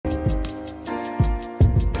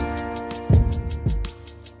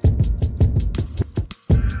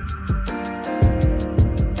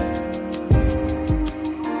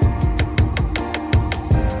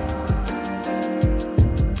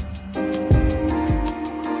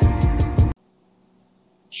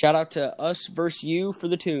Shout out to us versus you for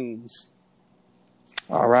the tunes.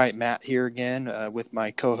 All right, Matt here again with my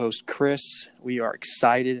co-host Chris. We are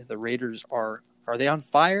excited. The Raiders are they on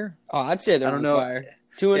fire? Oh, I'd say they're on fire.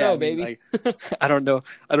 2-0, baby. I don't know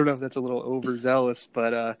if that's a little overzealous,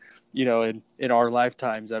 but in our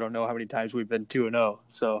lifetimes, I don't know how many times we've been 2-0.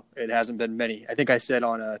 So it hasn't been many. I think I said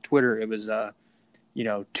on Twitter it was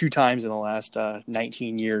 2 times in the last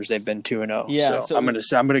 19 years they've been 2-0. Yeah, so I'm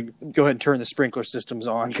gonna go ahead and turn the sprinkler systems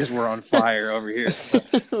on because we're on fire over here.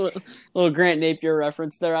 Little Grant Napier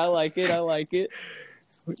reference there. I like it.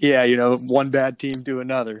 Yeah, one bad team to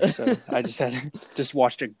another. So I just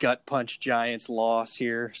watched a gut punch Giants loss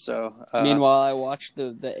here. So meanwhile, I watched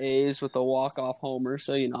the A's with a walk-off homer.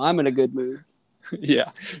 So I'm in a good mood. Yeah,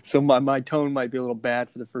 so my tone might be a little bad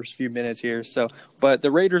for the first few minutes here. So, but the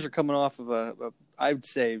Raiders are coming off of I would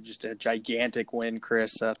say just a gigantic win,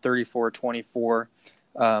 Chris, 34-24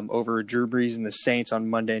 over Drew Brees and the Saints on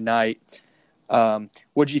Monday night.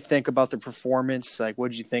 What did you think about the performance? Like,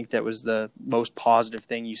 what did you think that was the most positive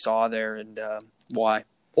thing you saw there, and why?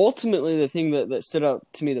 Ultimately, the thing that stood out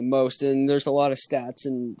to me the most, and there's a lot of stats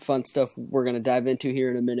and fun stuff we're going to dive into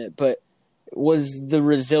here in a minute, but was the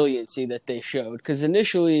resiliency that they showed. Because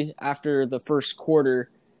initially, after the first quarter,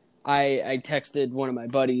 I texted one of my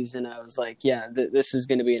buddies, and I was like, yeah, this is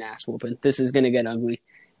going to be an ass whooping. This is going to get ugly.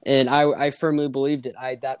 And I firmly believed it.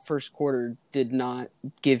 That first quarter did not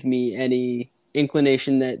give me any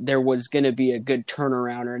inclination that there was going to be a good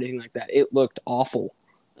turnaround or anything like that. It looked awful.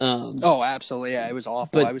 Oh, absolutely. Yeah, it was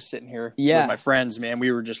awful. But I was sitting here with my friends, man.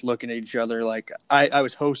 We were just looking at each other like I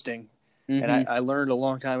was hosting. Mm-hmm. And I learned a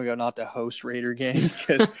long time ago not to host Raider games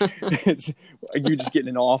because you just get in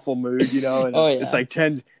an awful mood, And it's like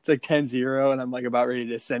 10-0, and I'm like about ready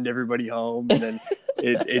to send everybody home, and then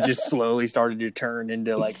it just slowly started to turn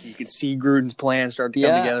into like you could see Gruden's plan start to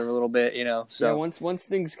come together a little bit, So yeah, once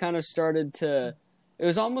things kind of started to, it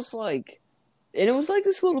was almost like, and it was like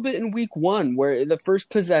this a little bit in week 1 where the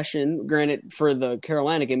first possession, granted for the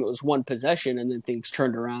Carolina game it was one possession, and then things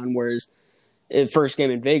turned around, whereas first game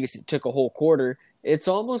in Vegas, it took a whole quarter. It's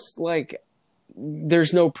almost like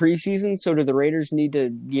there's no preseason, so do the Raiders need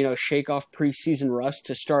to, shake off preseason rust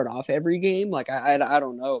to start off every game? Like, I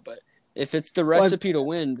don't know, but if it's the recipe to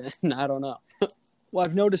win, then I don't know. Well,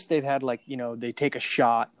 I've noticed they've had, they take a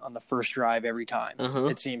shot on the first drive every time. Uh-huh.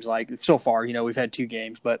 It seems like so far, we've had 2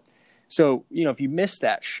 games, but so, if you miss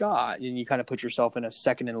that shot and you kind of put yourself in a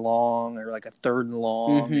second and long or like a third and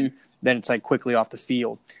long, mm-hmm. and then it's like quickly off the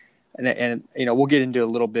field. And we'll get into a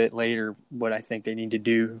little bit later what I think they need to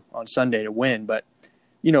do on Sunday to win. But,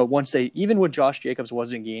 even when Josh Jacobs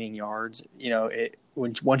wasn't gaining yards,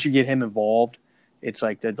 once you get him involved, it's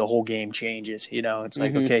like the whole game changes. It's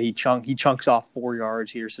like, mm-hmm. okay, he chunks off 4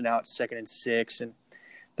 yards here. So now it's 2nd and 6. And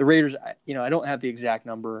the Raiders, I don't have the exact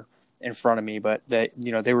number in front of me, but they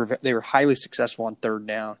were highly successful on 3rd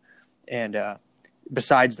down. And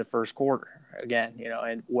besides the first quarter. Again,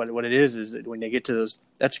 and what it is that when they get to those,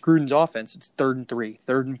 that's Gruden's offense. It's 3rd and 3,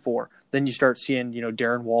 3rd and 4. Then you start seeing,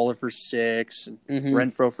 Darren Waller for 6, and mm-hmm.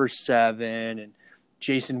 Renfro for 7, and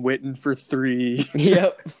Jason Witten for 3.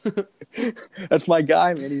 Yep. That's my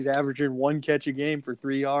guy, man. He's averaging 1 catch a game for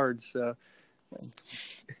 3 yards. So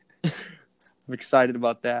I'm excited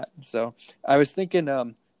about that. So I was thinking,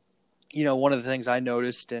 one of the things I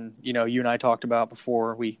noticed, and, you and I talked about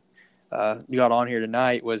before we got on here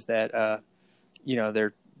tonight, was that,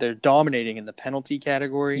 they're dominating in the penalty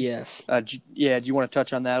category. Yes. Do you want to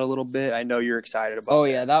touch on that a little bit? I know you're excited about Oh,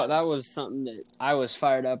 yeah, that was something that I was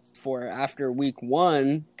fired up for after week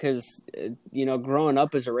 1 because, growing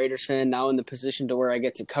up as a Raiders fan, now in the position to where I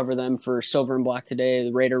get to cover them for Silver and Black Today,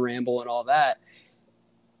 the Raider Ramble and all that,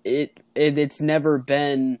 it's never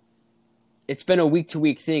been – it's been a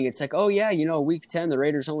week-to-week thing. It's like, oh, yeah, week 10, the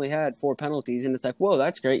Raiders only had 4 penalties. And it's like, whoa,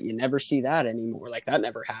 that's great. You never see that anymore. Like, that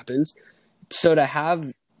never happens. So to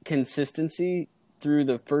have consistency through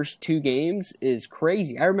the first 2 games is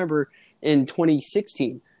crazy. I remember in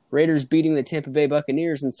 2016, Raiders beating the Tampa Bay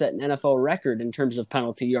Buccaneers and set an NFL record in terms of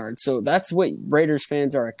penalty yards. So that's what Raiders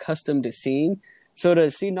fans are accustomed to seeing. So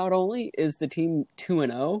to see not only is the team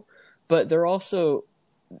 2-0, but they're also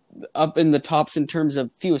up in the tops in terms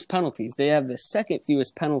of fewest penalties. They have the 2nd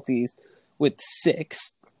fewest penalties with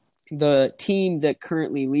 6. The team that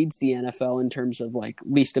currently leads the NFL in terms of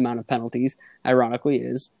least amount of penalties, ironically,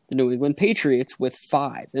 is the New England Patriots with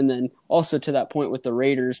 5. And then also to that point with the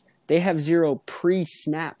Raiders, they have 0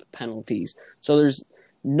 pre-snap penalties. So there's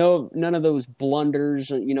none of those blunders,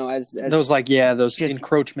 as those those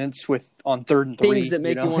encroachments on 3rd and 3. Things that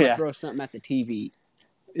make you want to throw something at the TV.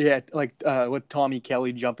 Yeah, like with Tommy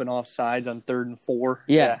Kelly jumping off sides on 3rd and 4.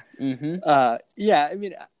 Yeah. Yeah. Mm-hmm. Yeah, I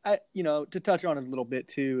mean, to touch on it a little bit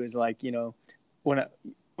too is like, when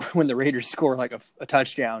when the Raiders score like a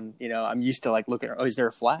touchdown, I'm used to like looking, oh, is there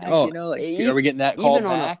a flag? Oh, Like, are we getting that called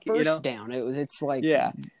even on back? a first down, it's like,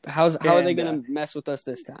 Yeah. how are they going to mess with us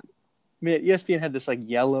this time? Man, ESPN had this like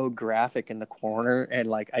yellow graphic in the corner, and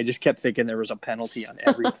like I just kept thinking there was a penalty on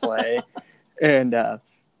every play, and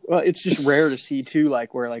well, it's just rare to see too,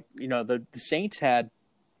 like where like the Saints had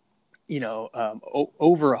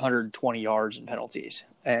over 120 yards in penalties,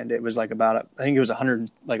 and it was like I think it was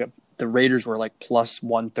 100 the Raiders were like plus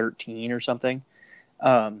 113 or something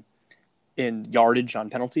in yardage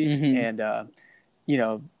on penalties, Mm-hmm.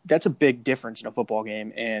 and that's a big difference in a football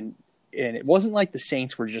game, and it wasn't like the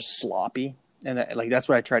Saints were just sloppy. And that's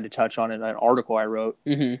what I tried to touch on in an article I wrote.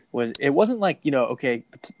 Mm-hmm. Was it wasn't like okay,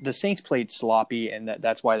 the Saints played sloppy and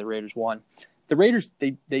that's why the Raiders won. The Raiders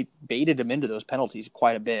they baited him into those penalties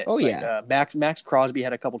quite a bit. Oh yeah, Max Crosby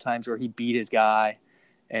had a couple times where he beat his guy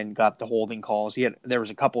and got the holding calls. There was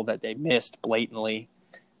a couple that they missed blatantly,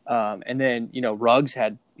 and then Ruggs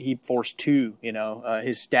he forced 2.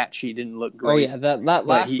 His stat sheet didn't look great. Oh yeah, that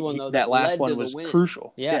last one though. That last one was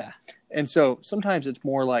crucial. Yeah, and so sometimes it's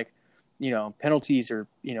more like. Penalties are,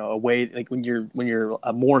 a way like when you're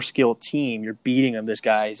a more skilled team, you're beating them this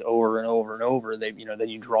guys over and over and over. Then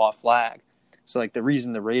you draw a flag. So like the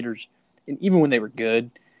reason the Raiders, and even when they were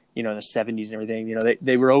good, in the 70s and everything,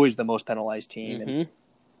 they were always the most penalized team. Mm-hmm.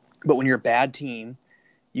 But when you're a bad team,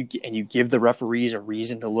 you give the referees a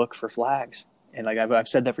reason to look for flags. And like I've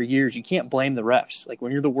said that for years, you can't blame the refs. Like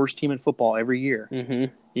when you're the worst team in football every year,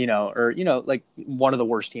 or like one of the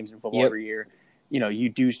worst teams in football every year.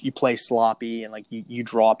 You play sloppy and like you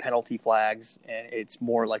draw penalty flags, and it's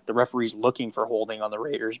more like the referee's looking for holding on the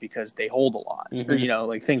Raiders because they hold a lot, or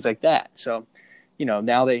like things like that. So,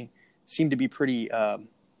 now they seem to be pretty,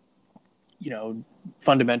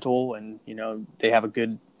 fundamental, and they have a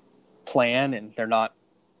good plan, and they're not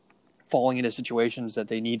falling into situations that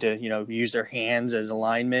they need to use their hands as a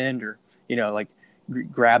lineman, or like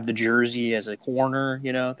grab the jersey as a corner,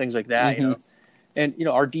 things like that, And,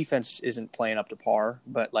 our defense isn't playing up to par,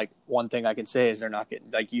 but like one thing I can say is they're not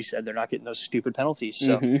getting, like you said, they're not getting those stupid penalties.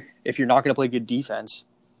 So if you're not going to play good defense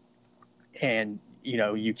and,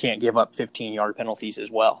 you can't give up 15-yard penalties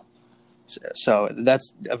as well. So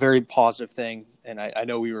that's a very positive thing. And I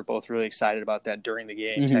know we were both really excited about that during the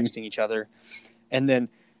game, texting each other. And then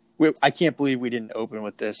I can't believe we didn't open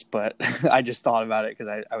with this, but I just thought about it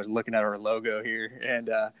because I was looking at our logo here, and,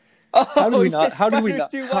 how did we not?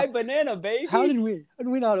 Banana, baby. How did we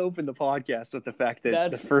not open the podcast with the fact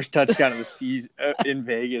that the first touchdown of the season in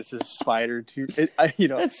Vegas is Spider 2?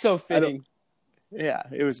 That's so fitting. Yeah,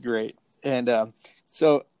 it was great, and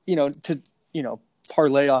so to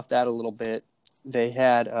parlay off that a little bit, they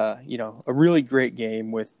had a really great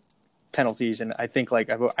game with penalties, and I think like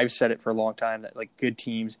I've said it for a long time that like good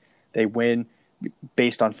teams, they win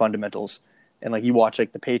based on fundamentals, and like you watch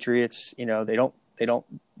like the Patriots, they don't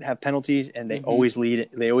have penalties, and they always lead.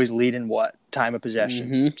 They always lead in what time of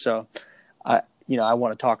possession. So, I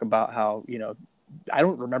want to talk about how I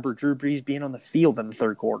don't remember Drew Brees being on the field in the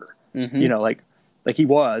third quarter. Like he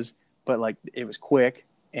was, but like it was quick,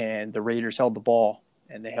 and the Raiders held the ball,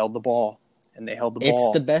 and they held the ball, and they held the ball.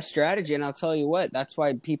 It's the best strategy, and I'll tell you what. That's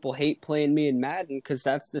why people hate playing me in Madden, because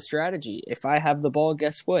that's the strategy. If I have the ball,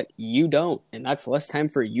 guess what? You don't, and that's less time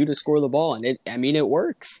for you to score the ball, and it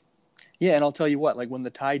works. Yeah, and I'll tell you what, like when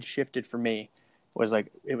the tide shifted for me, was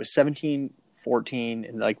like it was 17-14,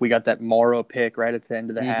 and like we got that Morrow pick right at the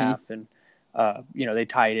end of the half, and they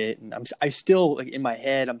tied it, and I still like in my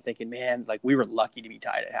head I'm thinking, man, like we were lucky to be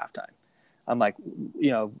tied at halftime. I'm like,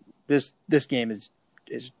 this game is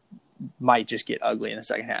might just get ugly in the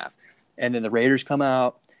second half, and then the Raiders come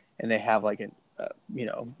out and they have like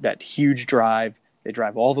that huge drive. They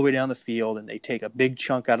drive all the way down the field and they take a big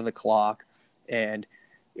chunk out of the clock, and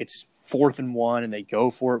it's 4th and 1, and they go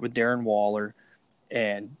for it with Darren Waller,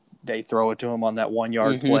 and they throw it to him on that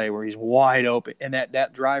 1-yard play where he's wide open. And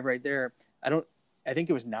that drive right there, I think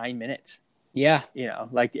it was 9 minutes. Yeah.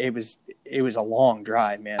 Like it was a long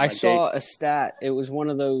drive, man. I saw a stat. It was one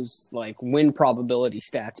of those like win probability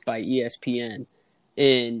stats by ESPN.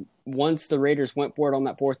 And once the Raiders went for it on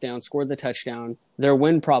that 4th down, scored the touchdown, their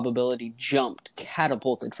win probability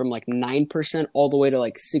catapulted from like 9% all the way to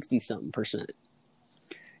like 60-something%.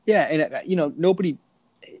 Yeah, and nobody,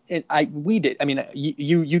 and we did. I mean,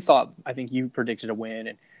 you thought, I think you predicted a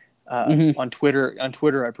win, and on Twitter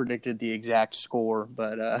I predicted the exact score,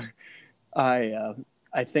 but I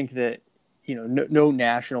think that no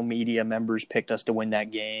national media members picked us to win that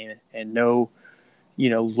game, and no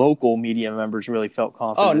local media members really felt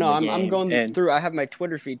confident. Oh no, in the game. I'm going through. I have my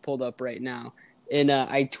Twitter feed pulled up right now, and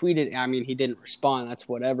I tweeted. I mean, he didn't respond. That's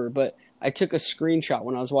whatever. But I took a screenshot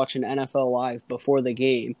when I was watching NFL Live before the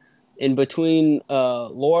game. In between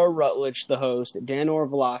Laura Rutledge, the host, Dan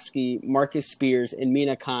Orlovsky, Marcus Spears, and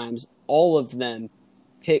Mina Kimes, all of them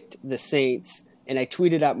picked the Saints. And I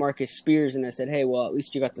tweeted at Marcus Spears and I said, hey, well, at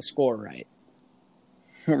least you got the score right.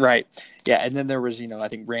 Right. Yeah. And then there was, I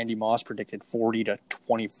think Randy Moss predicted 40-24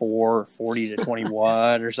 or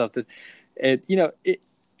 40-21 or something.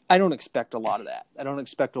 I don't expect a lot of that. I don't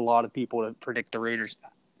expect a lot of people to predict the Raiders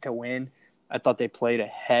to win. I thought they played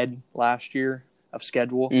ahead last year of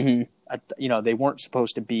schedule. Mm-hmm. They weren't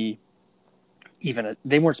supposed to be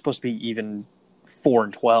even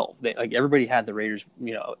 4-12. Everybody had the Raiders,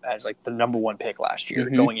 as like the number one pick last year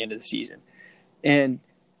going into the season. And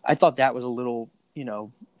I thought that was a little,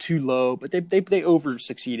 too low, but they over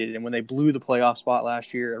succeeded. And when they blew the playoff spot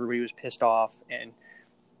last year, everybody was pissed off. And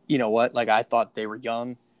you know what? Like, I thought they were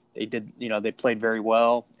young. They did, they played very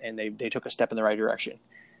well, and they took a step in the right direction.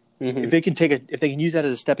 Mm-hmm. If they can use that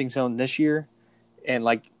as a stepping stone this year, and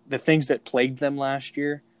like the things that plagued them last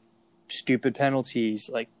year, stupid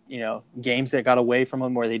penalties, like, games that got away from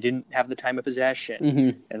them where they didn't have the time of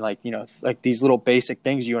possession, and like these little basic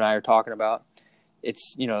things you and I are talking about,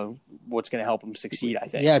 it's, what's going to help them succeed, I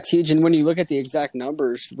think. Yeah, Tej, and when you look at the exact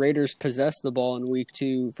numbers, Raiders possessed the ball in week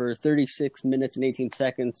 2 for 36 minutes and 18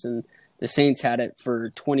 seconds, and the Saints had it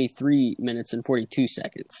for 23 minutes and 42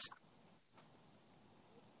 seconds.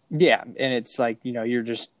 Yeah, and it's like, you're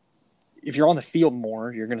just, if you're on the field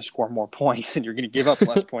more, you're going to score more points and you're going to give up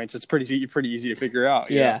less points. It's pretty easy to figure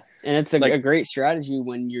out. Yeah, and it's a great strategy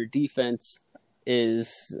when your defense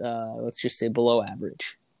is, let's just say, below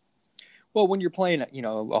average. Well, when you're playing,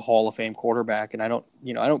 a Hall of Fame quarterback, and I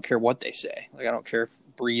don't care what they say. Like, I don't care if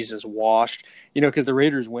Breeze is washed, because the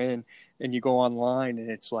Raiders win, and you go online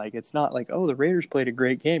and it's like, it's not like, oh, the Raiders played a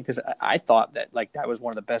great game, because I thought that like that was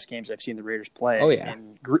one of the best games I've seen the Raiders play. Oh yeah,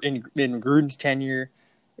 in Gruden's tenure,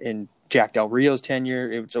 in Jack Del Rio's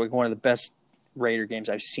tenure, it was like one of the best Raider games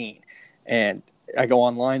I've seen. And I go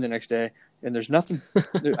online the next day, and there's nothing.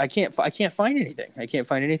 I can't find anything. I can't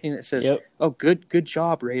find anything that says, "Oh, good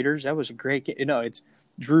job, Raiders. That was a great game." It's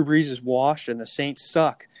Drew Brees is washed and the Saints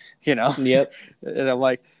suck. Yep. And I'm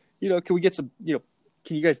like, can we get some?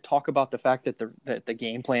 Can you guys talk about the fact that the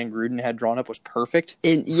game plan Gruden had drawn up was perfect?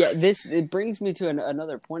 And yeah, it brings me to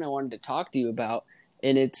another point I wanted to talk to you about,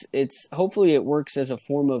 and it's hopefully it works as a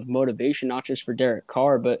form of motivation, not just for Derek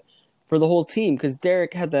Carr, but for the whole team, because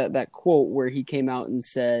Derek had that quote where he came out and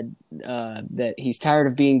said that he's tired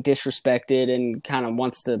of being disrespected and kind of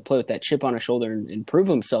wants to play with that chip on his shoulder and prove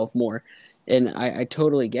himself more. And I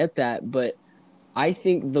totally get that, but I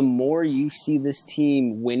think the more you see this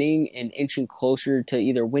team winning and inching closer to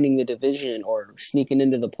either winning the division or sneaking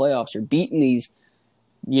into the playoffs or beating these,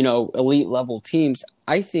 elite level teams,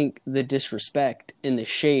 I think the disrespect and the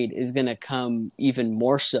shade is going to come even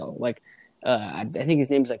more so. Like, I think his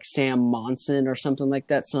name's like Sam Monson or something like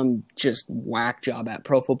that. Some just whack job at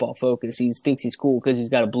Pro Football Focus. He thinks he's cool because he's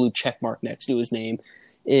got a blue check mark next to his name.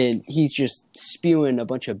 And he's just spewing a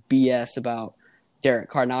bunch of BS about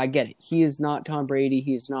Derek Carr. Now, I get it. He is not Tom Brady.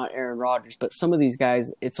 He is not Aaron Rodgers. But some of these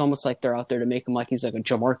guys, it's almost like they're out there to make him like he's like a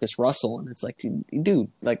Jamarcus Russell. And it's like,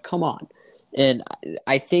 dude, like, come on. And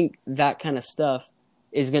I think that kind of stuff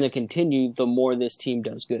is going to continue the more this team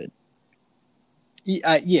does good.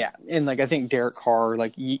 Yeah. And, like, I think Derek Carr,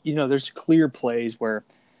 like, there's clear plays where,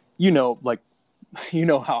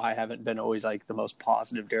 how I haven't been always like the most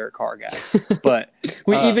positive Derek Carr guy, but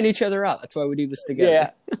we even each other out. That's why we do this together. Yeah.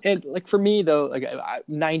 And like for me though, like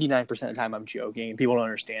 99% of the time I'm joking. People don't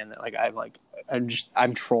understand that. Like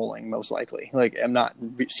I'm trolling most likely. Like I'm not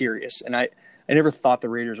serious. And I never thought the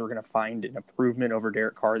Raiders were going to find an improvement over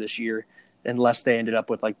Derek Carr this year unless they ended up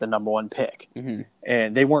with like the number one pick,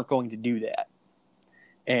 and they weren't going to do that.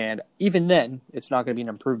 And even then, it's not going to be an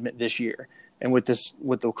improvement this year. And with the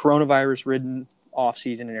coronavirus-ridden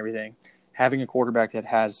offseason and everything, having a quarterback that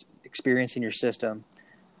has experience in your system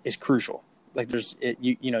is crucial. Like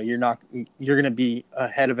you're going to be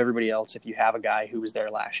ahead of everybody else if you have a guy who was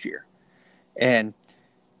there last year. And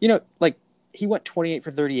like he went 28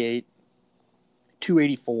 for 38,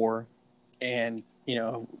 284, and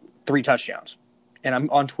 3 touchdowns. And I'm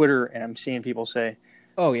on Twitter and I'm seeing people say,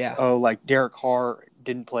 "Oh yeah, like Derek Carr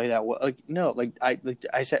didn't play that well." Like no,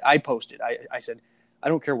 I said I posted. I said I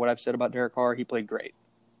don't care what I've said about Derek Carr. He played great.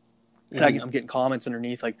 And I'm getting comments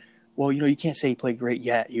underneath like, "Well, you can't say he played great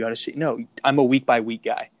yet. You got to see." No, I'm a week by week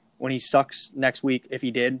guy. When he sucks next week, if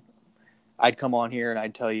he did, I'd come on here and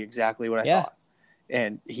I'd tell you exactly what I thought.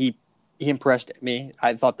 And he impressed me.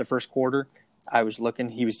 I thought the first quarter, I was looking,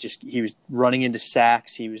 he was running into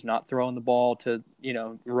sacks. He was not throwing the ball to,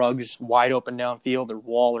 Ruggs wide open downfield or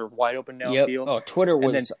Waller wide open Yep. downfield. Oh, Twitter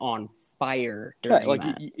was on fire during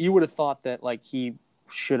that. You would have thought that like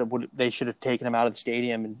they should have taken him out of the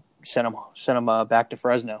stadium and sent him back to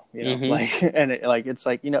Fresno, it's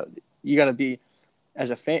like, you got to be,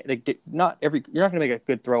 as a fan, like, you're not going to make a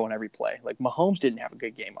good throw on every play. Like Mahomes didn't have a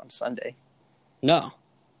good game on Sunday. No.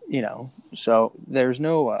 So there's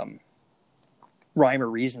no rhyme or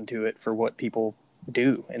reason to it for what people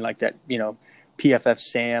do. And like that, PFF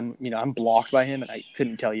Sam, I'm blocked by him and I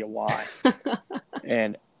couldn't tell you why.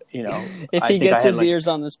 And, if he gets his ears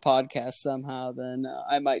on this podcast somehow, then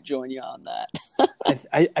I might join you on that.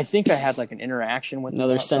 I think I had like an interaction with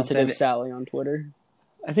another sensitive Sally on Twitter.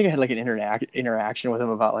 I think I had like an interaction with him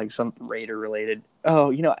about like some Raider related.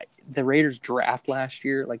 Oh, the Raiders draft last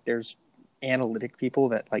year, like there's analytic people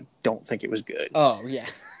that like don't think it was good. Oh yeah.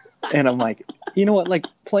 And I'm like, you know what? Like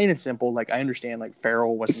plain and simple, like I understand like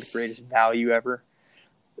Farrell wasn't the greatest value ever,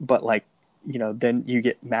 but like, then you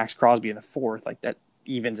get Max Crosby in the fourth, like that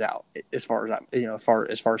evens out as far as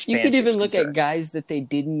as far as you could even look at guys that they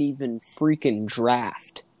didn't even freaking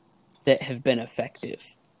draft that have been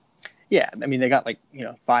effective. Yeah, I mean they got like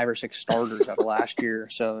 5 or 6 starters out of last year,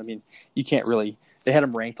 so I mean you can't really. They had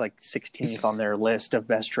them ranked like 16th on their list of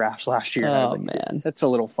best drafts last year. Oh, and I was like, man, that's a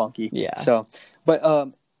little funky. Yeah. So,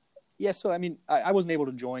 but yeah. So I mean, I wasn't able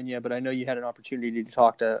to join you, but I know you had an opportunity to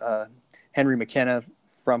talk to Henry McKenna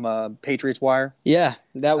from Patriots Wire. Yeah,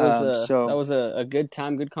 that was a good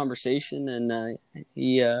time, good conversation, and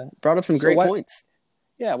he brought up some great points.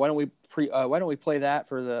 Yeah, why don't we play that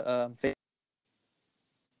for the?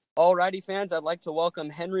 Alrighty, fans, I'd like to welcome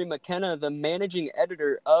Henry McKenna, the managing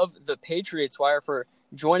editor of the Patriots Wire, for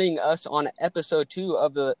joining us on episode 2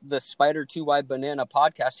 of the Spider 2 Wide Banana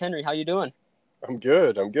podcast. Henry, how you doing? I'm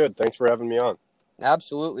good. Thanks for having me on.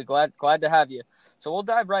 Absolutely. Glad to have you. So we'll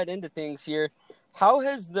dive right into things here. How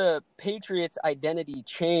has the Patriots' identity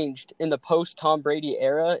changed in the post-Tom Brady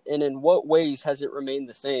era, and in what ways has it remained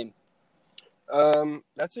the same?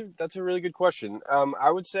 That's a really good question.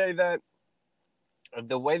 I would say that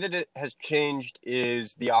the way that it has changed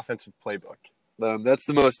is the offensive playbook. That's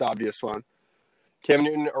the most obvious one. Cam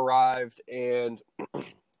Newton arrived and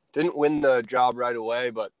didn't win the job right away,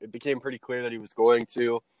 but it became pretty clear that he was going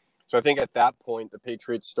to. So I think at that point, the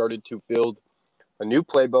Patriots started to build a new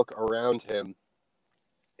playbook around him.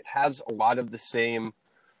 It has a lot of the same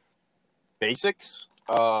basics.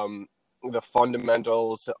 The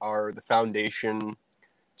fundamentals are the foundation.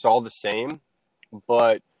 It's all the same,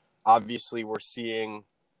 but obviously we're seeing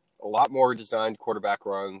a lot more designed quarterback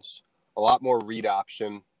runs, a lot more read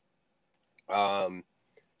option,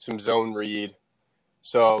 some zone read.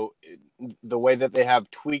 So the way that they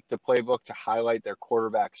have tweaked the playbook to highlight their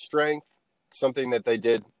quarterback strength, something that they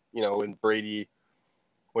did, when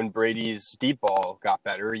Brady's deep ball got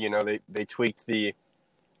better, they tweaked the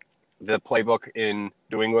playbook in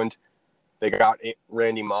New England. They got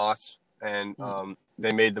Randy Moss, and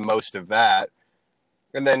they made the most of that.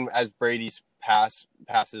 And then as Brady's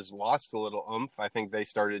passes lost a little oomph, I think they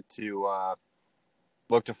started to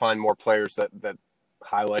look to find more players that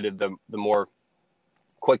highlighted the more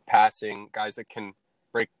quick passing guys that can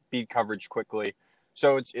beat coverage quickly.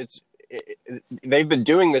 So they've been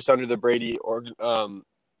doing this under the Brady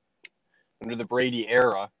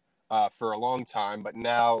era for a long time, but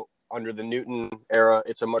now under the Newton era,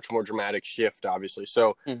 it's a much more dramatic shift, obviously.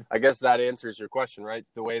 So I guess that answers your question, right?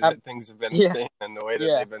 The way that things have been the same and the way that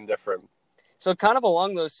they've been different. So kind of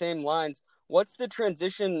along those same lines, what's the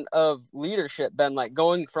transition of leadership been like,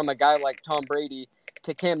 going from a guy like Tom Brady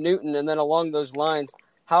to Cam Newton? And then along those lines,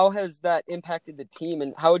 how has that impacted the team,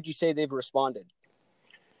 and how would you say they've responded?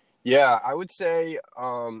 Yeah, I would say,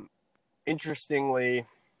 interestingly,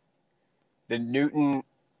 the Newton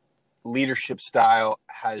leadership style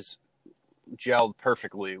has gelled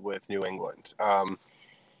perfectly with New England. I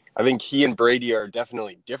think he and Brady are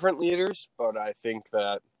definitely different leaders, but I think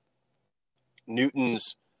that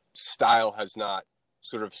Newton's style has not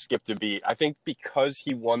sort of skipped a beat. I think because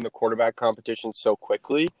he won the quarterback competition so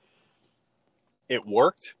quickly, it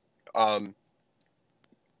worked.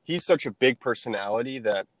 He's such a big personality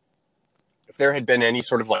that if there had been any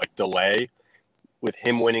sort of like delay with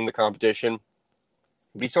him winning the competition,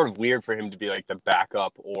 it'd be sort of weird for him to be like the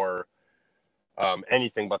backup or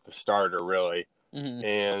anything but the starter, really. Mm-hmm.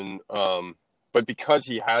 And but because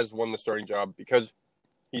he has won the starting job, because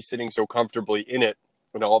he's sitting so comfortably in it,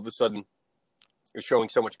 and all of a sudden is showing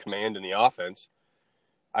so much command in the offense,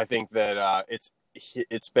 I think that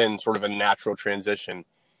it's been sort of a natural transition.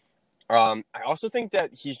 I also think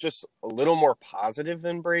that he's just a little more positive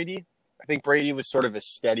than Brady. I think Brady was sort of a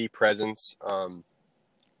steady presence.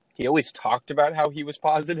 He always talked about how he was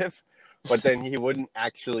positive, but then he wouldn't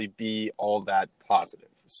actually be all that positive.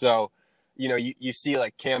 So, you see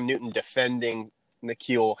like Cam Newton defending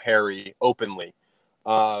N'Keal Harry openly.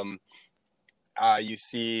 You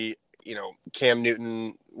see, Cam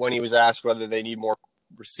Newton, when he was asked whether they need more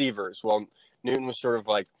receivers, well, Newton was sort of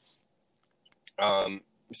like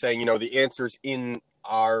saying, the answer's in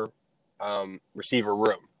our receiver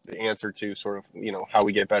room, the answer to sort of, how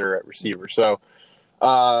we get better at receiver. So,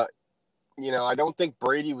 I don't think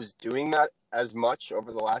Brady was doing that as much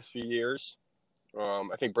over the last few years.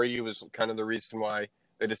 I think Brady was kind of the reason why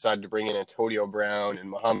they decided to bring in Antonio Brown and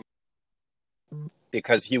Muhammad,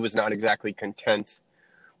 because he was not exactly content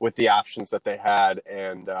with the options that they had.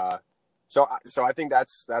 And so I think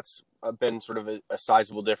that's been sort of a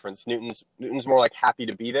sizable difference. Newton's more like happy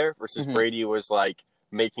to be there versus Brady was like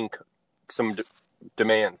making some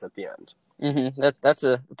demands at the end. That's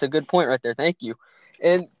a good point right there. Thank you.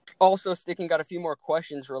 And also got a few more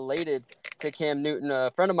questions related to Cam Newton. A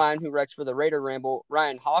friend of mine who writes for the Raider Ramble,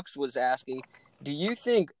 Ryan Hawks, was asking, do you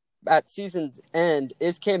think at season's end,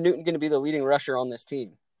 is Cam Newton going to be the leading rusher on this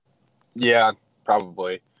team? Yeah,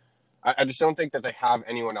 probably. I just don't think that they have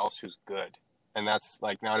anyone else who's good. And that's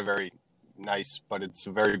like not a very nice, but it's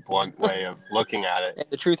a very blunt way of looking at it. And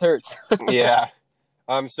the truth hurts. Yeah.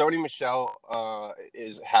 Sony Michel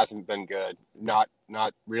hasn't been good. Not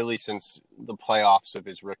really since the playoffs of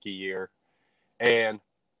his rookie year. And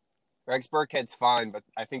Rex Burkhead's fine, but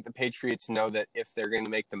I think the Patriots know that if they're going to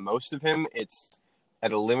make the most of him, it's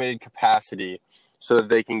at a limited capacity so that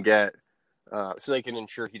they can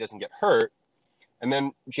ensure he doesn't get hurt. And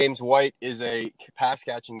then James White is a pass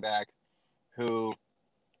catching back who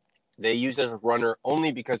they use as a runner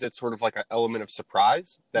only because it's sort of like an element of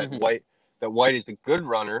surprise that White is a good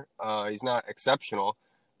runner. He's not exceptional,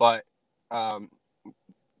 but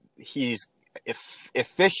he's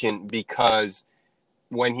efficient because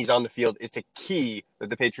when he's on the field, it's a key that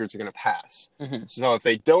the Patriots are going to pass. So if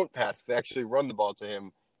they don't pass, if they actually run the ball to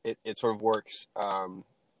him, it sort of works on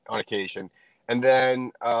occasion. And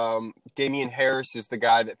then Damian Harris is the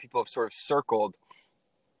guy that people have sort of circled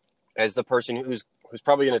as the person who's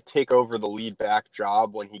probably going to take over the lead back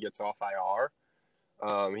job when he gets off IR.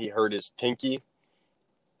 He hurt his pinky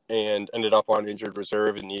and ended up on injured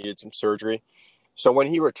reserve and needed some surgery. So when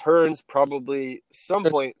he returns, probably some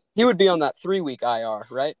point... He would be on that 3-week IR,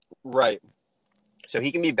 right? Right. So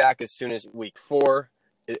he can be back as soon as week 4.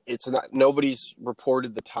 It's not... Nobody's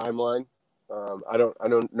reported the timeline. I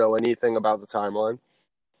don't know anything about the timeline.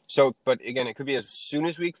 So, but again, it could be as soon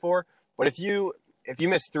as week 4. But if you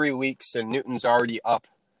miss 3 weeks and Newton's already up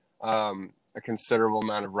a considerable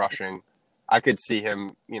amount of rushing, I could see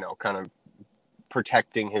him, kind of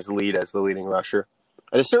protecting his lead as the leading rusher.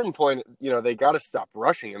 At a certain point, they got to stop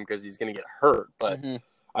rushing him because he's going to get hurt. But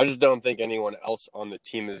I just don't think anyone else on the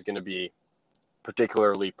team is going to be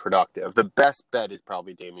particularly productive. The best bet is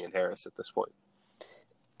probably Damian Harris at this point.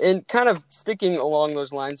 And kind of sticking along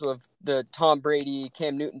those lines of the Tom Brady,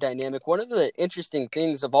 Cam Newton dynamic, one of the interesting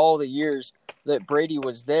things of all the years that Brady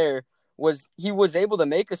was there was he was able to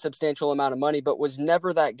make a substantial amount of money, but was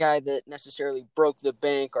never that guy that necessarily broke the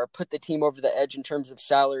bank or put the team over the edge in terms of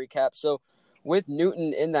salary cap. So with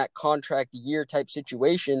Newton in that contract year type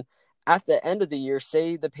situation, at the end of the year,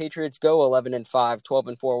 say the Patriots go 11-5,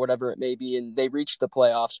 12-4, whatever it may be, and they reach the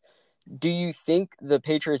playoffs, do you think the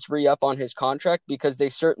Patriots re-up on his contract? Because they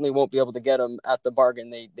certainly won't be able to get him at the bargain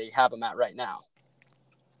they have him at right now.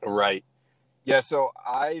 Right. Yeah, so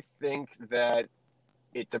I think that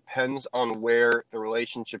it depends on where the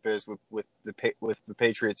relationship is with the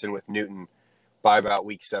Patriots and with Newton by about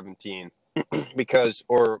week 17.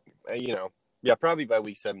 Probably by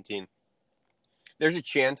week 17. There's a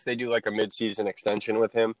chance they do like a mid-season extension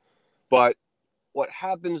with him. But what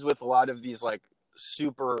happens with a lot of these like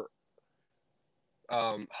super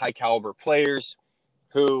high caliber players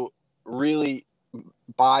who really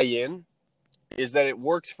buy in is that it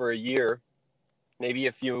works for a year, maybe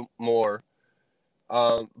a few more.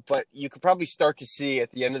 But you could probably start to see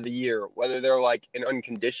at the end of the year whether they're like an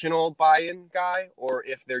unconditional buy-in guy or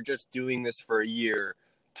if they're just doing this for a year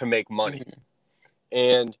to make money.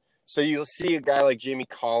 And so you'll see a guy like Jamie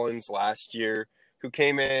Collins last year who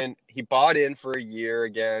came in, he bought in for a year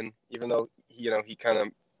again, even though, he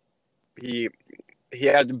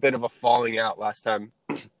had a bit of a falling out last time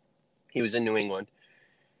he was in New England.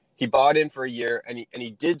 He bought in for a year, and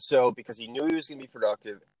he did so because he knew he was going to be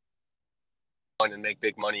productive and make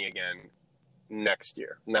big money again next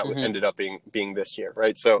year, and that Mm-hmm. ended up being this year,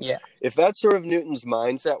 right? So Yeah. if that's sort of Newton's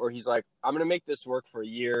mindset, where he's like, I'm going to make this work for a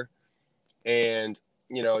year, and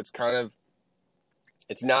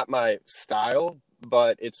it's not my style,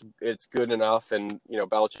 but it's good enough, and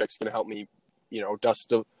Belichick's going to help me, dust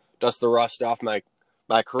the rust off my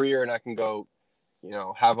career, and I can go,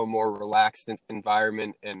 have a more relaxed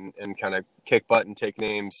environment and kind of kick butt and take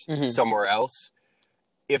names Mm-hmm. somewhere else.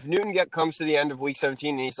 If Newton comes to the end of week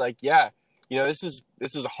 17 and he's like, yeah, this was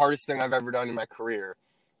the hardest thing I've ever done in my career,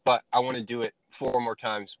 but I want to do it 4 more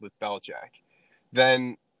times with Belichick,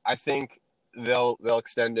 then I think they'll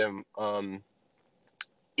extend him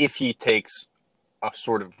if he takes a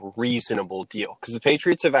sort of reasonable deal, because the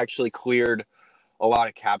Patriots have actually cleared a lot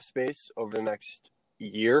of cap space over the next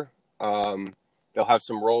year. They'll have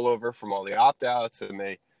some rollover from all the opt-outs, and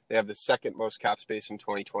they have the second most cap space in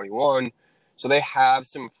 2021. So they have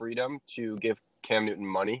some freedom to give Cam Newton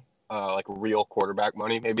money, like real quarterback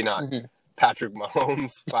money. Maybe not Mm-hmm. Patrick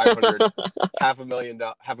Mahomes,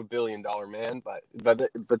 $500 billion man,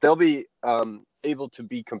 but they'll be able to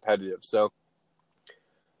be competitive. So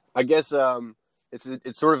I guess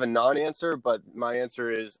it's sort of a non-answer, but my answer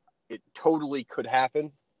is it totally could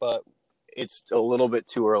happen, but it's a little bit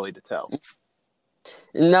too early to tell.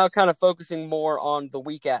 And now kind of focusing more on the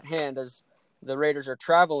week at hand as the Raiders are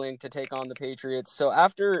traveling to take on the Patriots. So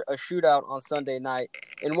after a shootout on Sunday night,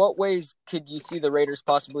 in what ways could you see the Raiders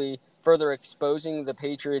possibly further exposing the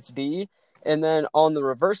Patriots D? And then on the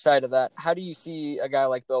reverse side of that, how do you see a guy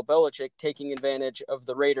like Bill Belichick taking advantage of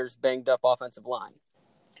the Raiders' banged-up offensive line?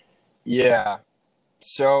 Yeah.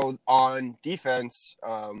 So on defense,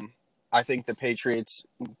 I think the Patriots,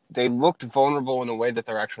 they looked vulnerable in a way that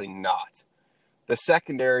they're actually not. The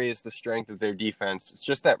secondary is the strength of their defense. It's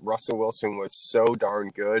just that Russell Wilson was so darn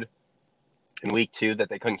good in week 2 that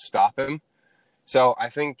they couldn't stop him. So I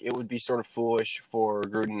think it would be sort of foolish for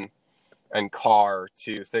Gruden and Carr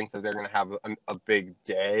to think that they're going to have a big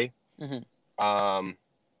day. Mm-hmm.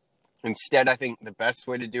 Instead, I think the best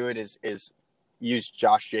way to do it is use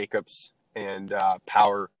Josh Jacobs and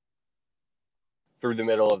power through the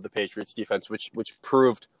middle of the Patriots defense, which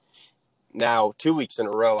proved now 2 weeks in a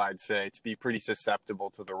row, I'd say, to be pretty susceptible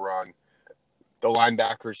to the run. The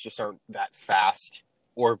linebackers just aren't that fast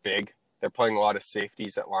or big. They're playing a lot of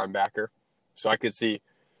safeties at linebacker. So I could see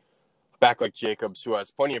a back like Jacobs, who has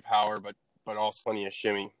plenty of power, but also plenty of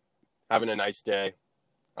shimmy, having a nice day.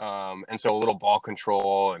 And so a little ball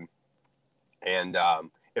control and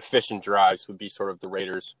efficient drives would be sort of the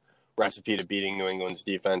Raiders' recipe to beating New England's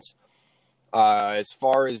defense. As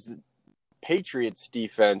far as the Patriots'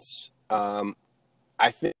 defense,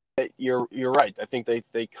 I think that you're right. I think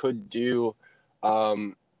they could do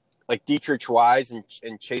like Dietrich Wise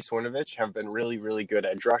and Chase Winovich have been really, really good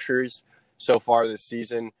edge rushers so far this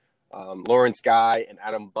season. Lawrence Guy and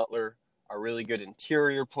Adam Butler are really good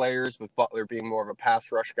interior players, with Butler being more of a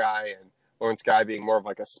pass rush guy and Lawrence Guy being more of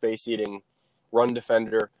like a space-eating run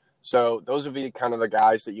defender. So those would be kind of the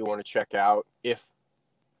guys that you want to check out. If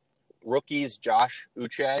rookies Josh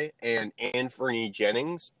Uche and Anthony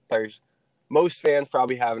Jennings, players most fans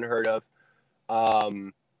probably haven't heard of.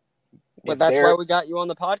 But that's why we got you on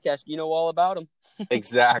the podcast. You know all about them.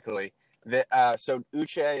 Exactly. So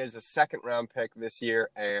Uche is a 2nd-round pick this year,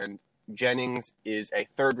 and Jennings is a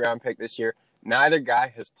 3rd-round pick this year. Neither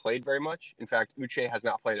guy has played very much. In fact, Uche has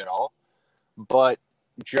not played at all. But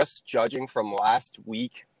just judging from last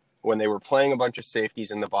week, when they were playing a bunch of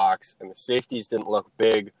safeties in the box, and the safeties didn't look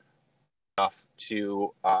big enough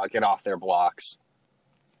to get off their blocks,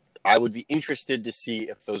 I would be interested to see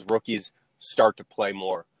if those rookies start to play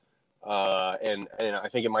more. And I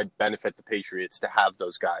think it might benefit the Patriots to have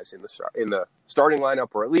those guys in the starting lineup,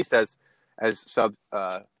 or at least as sub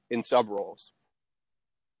roles.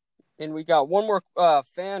 And we got one more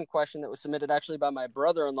fan question that was submitted actually by my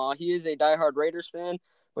brother-in-law. He is a diehard Raiders fan,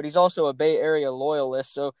 but he's also a Bay Area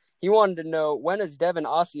loyalist. So he wanted to know, when is Devin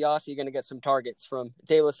Asiasi going to get some targets from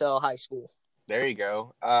De La Salle High School? There you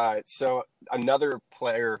go. So another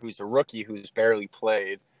player who's a rookie who's barely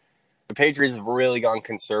played. The Patriots have really gone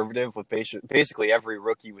conservative with basically every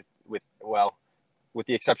rookie with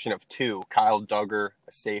the exception of 2, Kyle Duggar,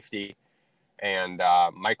 a safety, and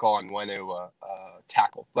Michael Onwenu, a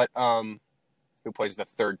tackle, but who plays the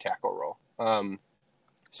 3rd tackle role.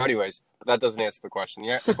 So anyways, that doesn't answer the question.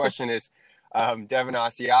 Yeah, the question is Devin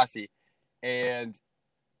Asiasi, and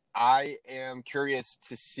I am curious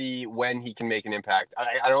to see when he can make an impact.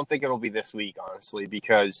 I don't think it'll be this week, honestly,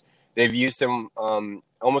 because they've used him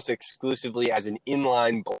almost exclusively as an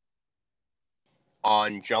inline block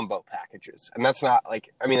on jumbo packages, and that's not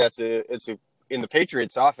like, I mean, it's a in the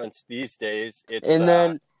Patriots offense these days. It's and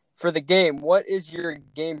then for the game, what is your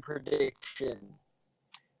game prediction?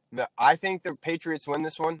 I think the Patriots win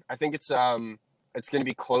this one. I think it's going to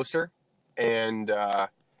be closer, and I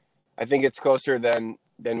think it's closer than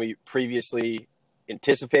we previously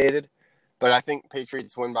anticipated. But I think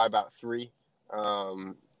Patriots win by about 3.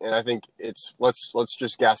 And I think it's let's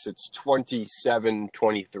just guess it's 27-23.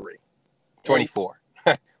 24.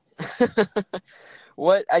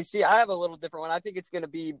 What I see, I have a little different one. I think it's going to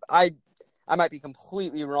be I might be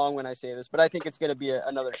completely wrong when I say this, but I think it's going to be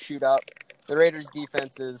another shootout. The Raiders'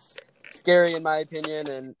 defense is scary in my opinion,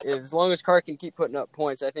 and as long as Carr can keep putting up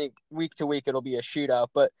points, I think week to week it'll be a shootout.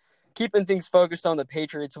 But keeping things focused on the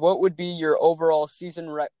Patriots, what would be your overall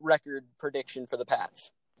season record prediction for the Pats?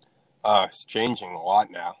 It's changing a lot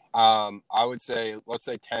now. I would say, let's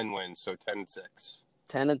say 10 wins, so 10-6.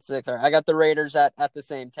 10-6. All right, I got the Raiders at the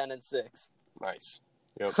same 10-6. Nice.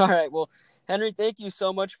 Yep. All right. Well, Henry, thank you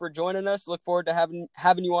so much for joining us. Look forward to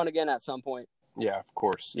having you on again at some point. Yeah, of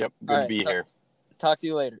course. Yep. Good to be here. Talk to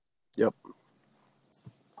you later. Yep.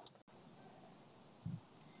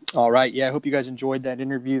 All right. Yeah, I hope you guys enjoyed that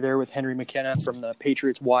interview there with Henry McKenna from the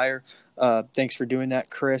Patriots Wire. Thanks for doing that,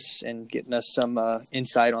 Chris, and getting us some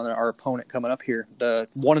insight on our opponent coming up here, the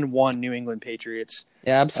 1-1 New England Patriots.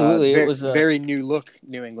 Yeah, absolutely. It was a very new look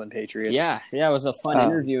New England Patriots. Yeah, it was a fun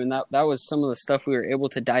interview, and that was some of the stuff we were able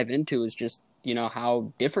to dive into is just,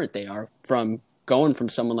 how different they are from going from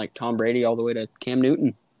someone like Tom Brady all the way to Cam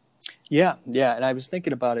Newton. Yeah, and I was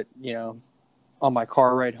thinking about it, on my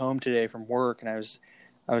car ride home today from work, and I was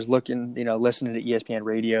looking, listening to ESPN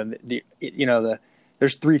radio, and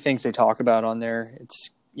there's 3 things they talk about on there. It's,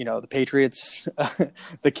 the Patriots,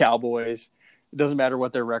 the Cowboys. It doesn't matter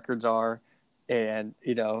what their records are. And,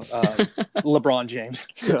 LeBron James.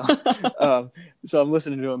 So I'm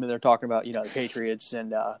listening to them, and they're talking about, the Patriots.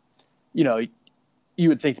 And, you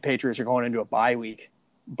would think the Patriots are going into a bye week.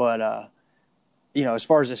 But, as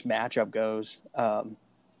far as this matchup goes,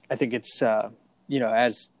 I think it's,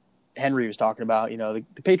 as Henry was talking about,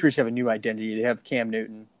 the Patriots have a new identity. They have Cam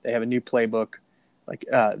Newton. They have a new playbook. Like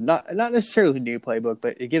not necessarily a new playbook,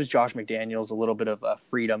 but it gives Josh McDaniels a little bit of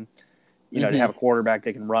freedom, to have a quarterback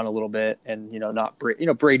that can run a little bit, and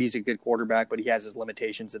Brady's a good quarterback, but he has his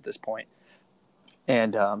limitations at this point.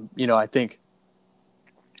 And I think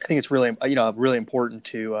it's really really important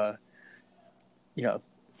to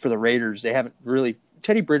for the Raiders. They haven't really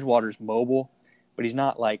Teddy Bridgewater's mobile, but he's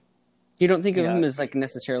not like. You don't think of him as like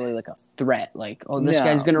necessarily like a threat, like this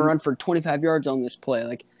guy's going to run for 25 yards on this play,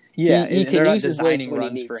 like. Yeah, he can use his legs designing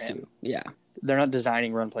runs for him. Yeah, they're not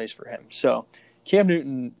designing run plays for him. So Cam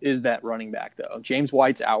Newton is that running back, though. James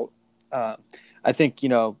White's out. I think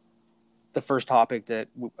the first topic that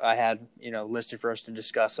I had listed for us to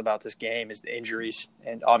discuss about this game is the injuries,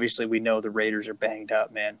 and obviously we know the Raiders are banged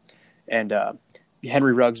up, man. And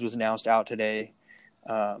Henry Ruggs was announced out today.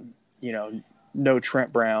 No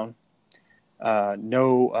Trent Brown,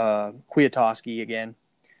 no Kwiatkowski again.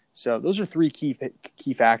 So those are 3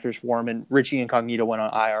 key factors for him. And Richie Incognito went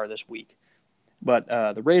on IR this week. But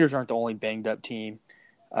the Raiders aren't the only banged-up team.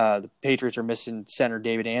 The Patriots are missing center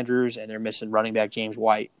David Andrews, and they're missing running back James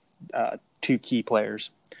White, 2 key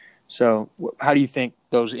players. So how do you think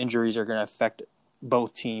those injuries are going to affect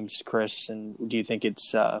both teams, Chris? And do you think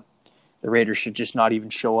it's the Raiders should just not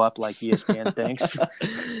even show up like ESPN thinks?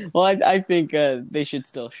 Well, I think they should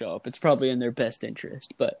still show up. It's probably in their best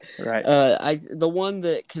interest. But right. The one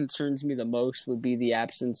that concerns me the most would be the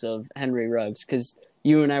absence of Henry Ruggs, because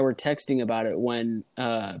you and I were texting about it when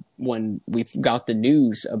we got the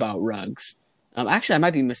news about Ruggs. Actually, I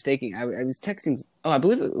might be mistaken. I was texting. I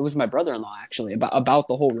believe it was my brother-in-law actually about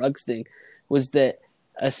the whole Ruggs thing. Was that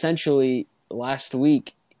essentially last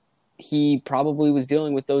week? He probably was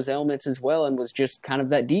dealing with those ailments as well, and was just kind of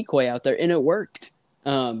that decoy out there, and it worked.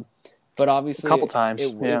 But obviously, a couple times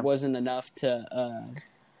it wasn't enough to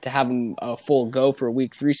have him a full go for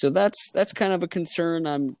week 3. So that's kind of a concern.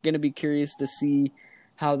 I'm going to be curious to see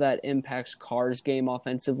how that impacts Carr's game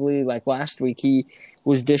offensively. Like last week, he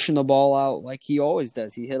was dishing the ball out like he always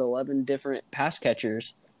does. He hit 11 different pass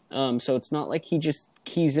catchers. So it's not like he just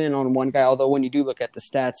keys in on one guy, although when you do look at the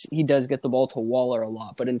stats, he does get the ball to Waller a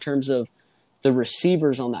lot. But in terms of the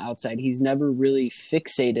receivers on the outside, he's never really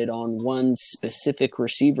fixated on one specific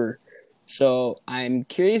receiver. So I'm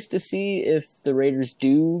curious to see if the Raiders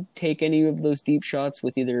do take any of those deep shots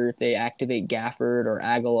with either if they activate Gafford or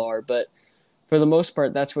Aguilar. But for the most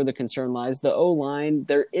part, that's where the concern lies. The O-line,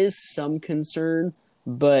 there is some concern.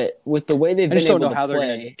 But with the way they've been able to play, I just don't know how they're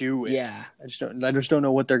going to do it. Yeah, I just don't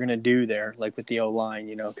know what they're going to do there, like with the O line,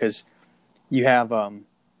 because you have,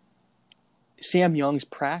 Sam Young's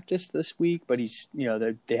practiced this week, but he's,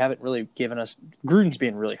 they haven't really given us. Gruden's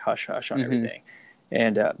being really hush hush on everything,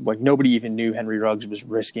 and nobody even knew Henry Ruggs was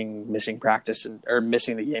risking missing practice or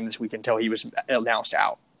missing the game this week until he was announced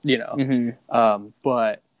out.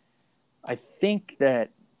 But I think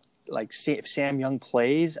that if Sam Young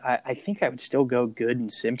plays, I think I would still go Good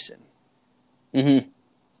and Simpson. Mm-hmm.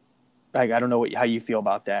 I don't know how you feel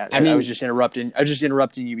about that. I was just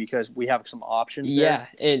interrupting you because we have some options there.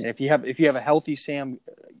 And if you have a healthy Sam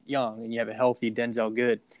Young and you have a healthy Denzel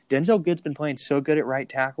Good's been playing so good at right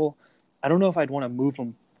tackle. I don't know if I'd want to move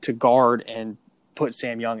him to guard and put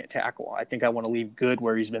Sam Young at tackle. I think I want to leave Good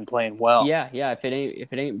where he's been playing well. Yeah. If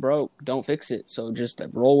it ain't broke, don't fix it. So just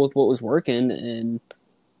roll with what was working and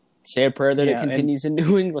say a prayer that it continues in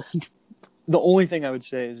New England. The only thing I would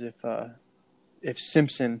say is if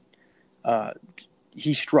Simpson.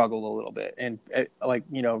 He struggled a little bit, and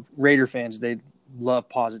Raider fans, they love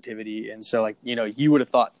positivity, and so you would have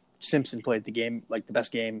thought Simpson played the game the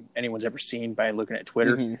best game anyone's ever seen by looking at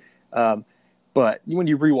Twitter. Mm-hmm. But when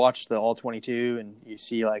you rewatch the All 22 and you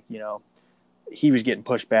see he was getting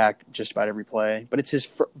pushed back just about every play, but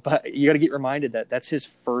but you got to get reminded that that's his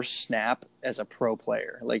first snap as a pro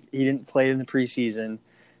player. He didn't play in the preseason,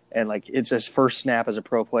 and it's his first snap as a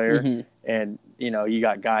pro player, mm-hmm. and you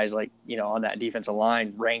got guys on that defensive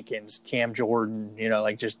line, Rankins, Cam Jordan,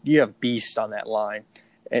 you have beasts on that line.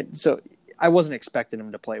 And so I wasn't expecting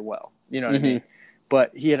him to play well, you know what mm-hmm. I mean?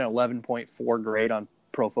 But he had an 11.4 grade on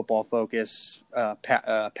Pro Football Focus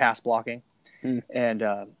pass blocking. Mm. And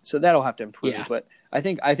so that'll have to improve. Yeah. But I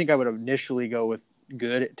think I would initially go with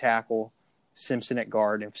Good at tackle, Simpson at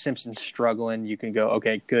guard. If Simpson's struggling, you can go,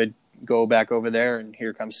 okay, Good, go back over there, and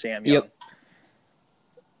here comes Sam Young. Yep.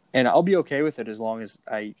 And I'll be okay with it as long as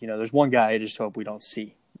there's one guy I just hope we don't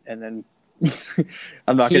see. And then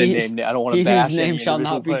I'm not going to name. I don't want to bash his name shall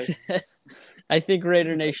not be said. I think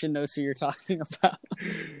Raider Nation knows who you're talking about.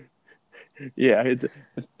 Yeah, it's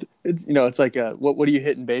what do you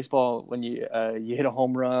hit in baseball when you hit a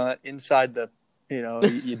home run inside the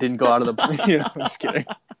you didn't go out of the I'm just kidding.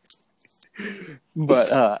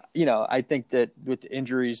 But I think that with the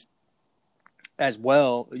injuries as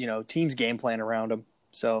well, teams game plan around them.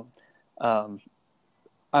 So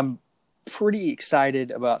I'm pretty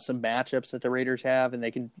excited about some matchups that the Raiders have, and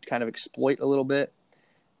they can kind of exploit a little bit.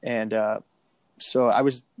 And so I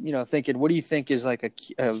was, thinking, what do you think is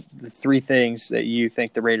the three things that you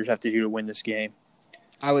think the Raiders have to do to win this game?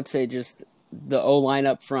 I would say just the O-line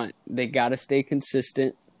up front. They got to stay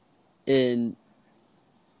consistent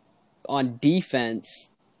on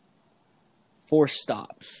defense, force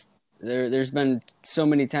stops. There's been so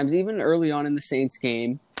many times, even early on in the Saints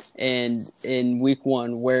game and in week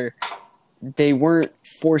 1, where they weren't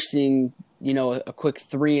forcing, a quick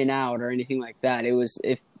 3 and out or anything like that. It was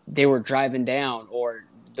if they were driving down or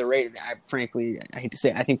the Raiders, frankly, I hate to say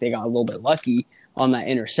it, I think they got a little bit lucky on that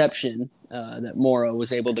interception that Morrow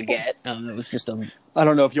was able to get. It was just I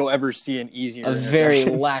don't know if you'll ever see an easier very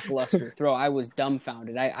lackluster throw. I was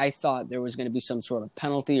dumbfounded. I thought there was going to be some sort of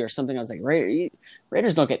penalty or something. I was like,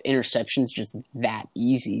 Raiders don't get interceptions just that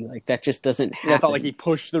easy. That just doesn't happen. Yeah, I thought he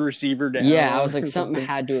pushed the receiver down. Yeah, I was like, something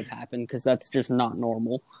had to have happened because that's just not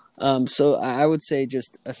normal. So I would say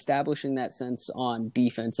just establishing that sense on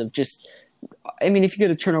defense of just – if you get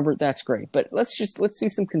a turnover, that's great. But let's see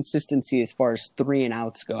some consistency as far as 3 and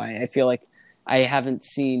outs go. I feel like I haven't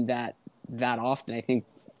seen that often. I think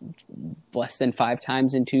less than 5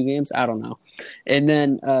 times in 2 games. I don't know. And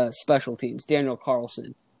then special teams, Daniel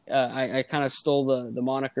Carlson. I kind of stole the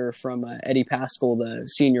moniker from Eddie Pascal, the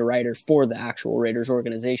senior writer for the actual Raiders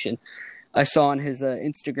organization. I saw on his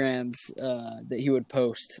Instagrams that he would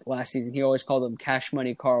post last season. He always called him Cash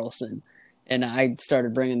Money Carlson. And I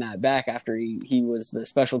started bringing that back after he was the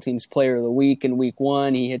special teams player of the week in week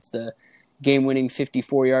 1. He hits the game-winning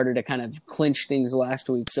 54-yarder to kind of clinch things last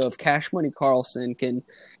week. So if Cash Money Carlson can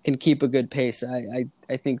keep a good pace, I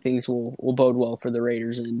think things will bode well for the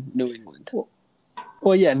Raiders in New England.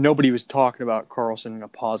 Well, yeah, nobody was talking about Carlson in a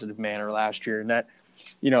positive manner last year, and that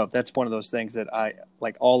that's one of those things that I'll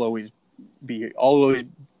always admit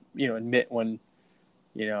when.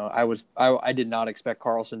 I did not expect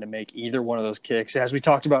Carlson to make either one of those kicks, as we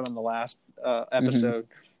talked about on the last episode.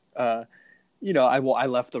 Mm-hmm. I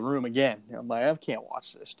left the room again. I'm like, I can't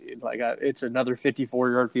watch this, dude. It's another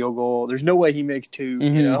 54-yard field goal. There's no way he makes 2.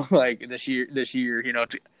 Mm-hmm. This year,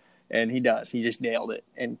 and he does. He just nailed it,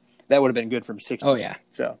 and that would have been good from 60. Oh yeah.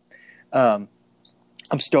 So, I'm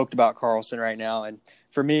stoked about Carlson right now, and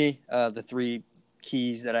for me, the 3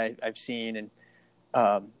 keys that I've seen, and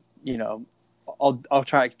I'll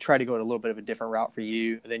try to go a little bit of a different route for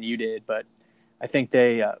you than you did, but I think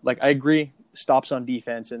they I agree. stops on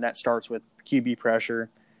defense, and that starts with QB pressure.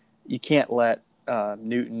 You can't let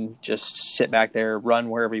Newton just sit back there, run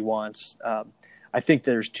wherever he wants. I think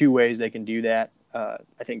there's two ways they can do that.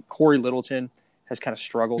 I think Corey Littleton has kind of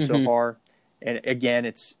struggled so far. And again,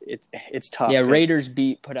 it's tough. Yeah, Raiders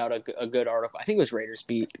Beat put out a good article. I think it was Raiders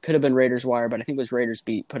Beat. It could have been Raiders Wire, but I think it was Raiders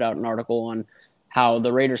Beat put out an article on how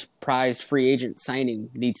the Raiders' prized free agent signing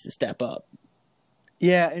needs to step up.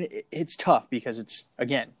 Yeah, and it's tough because it's,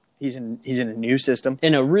 again, he's in a new system.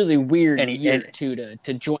 In a really weird year, too,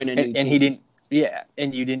 to join a new team. And he didn't,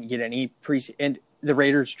 and you didn't get any and the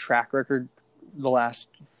Raiders' track record the last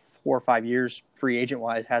 4 or 5 years, free agent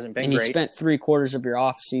wise, hasn't been great. And you spent 3/4 of your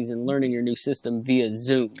off season learning your new system via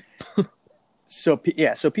Zoom. So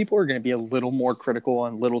people are going to be a little more critical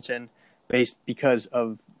on Littleton because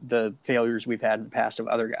of the failures we've had in the past of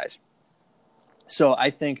other guys. So I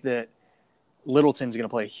think that Littleton's going to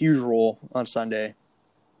play a huge role on Sunday.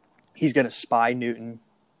 He's going to spy Newton.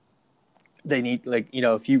 They need,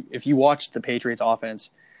 if you watch the Patriots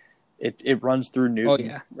offense, it runs through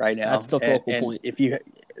Newton right now. That's the focal point.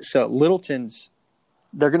 So Littleton's,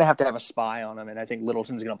 they're going to have a spy on him, and I think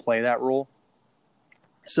Littleton's going to play that role.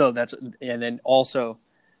 So and then also,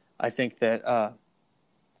 I think that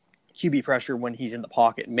QB pressure when he's in the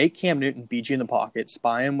pocket, make Cam Newton beat you in the pocket,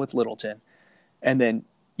 spy him with Littleton, and then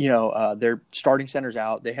their starting center's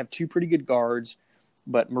out. They have two pretty good guards,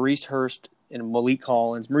 but Maurice Hurst and Malik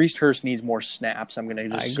Collins. Maurice Hurst needs more snaps. I'm going to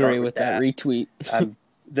just agree with that retweet.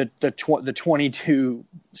 The 22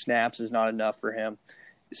 snaps is not enough for him.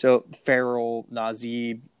 So Farrell,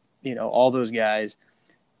 Nazeeb, all those guys,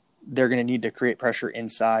 they're going to need to create pressure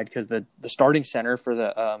inside because the starting center for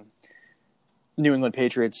the New England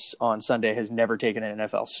Patriots on Sunday has never taken an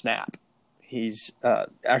NFL snap. He's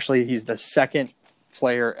he's the second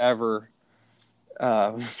player ever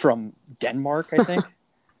from Denmark, I think.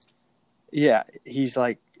 Yeah, he's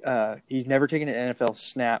he's never taken an NFL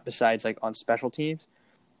snap besides on special teams.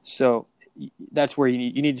 So that's where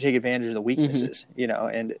you need to take advantage of the weaknesses,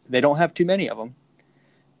 and they don't have too many of them,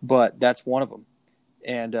 but that's one of them.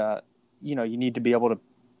 And, you need to be able to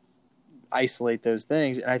isolate those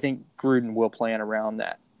things. And I think Gruden will plan around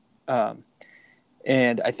that.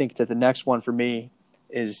 And I think that the next one for me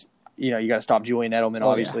is, you got to stop Julian Edelman,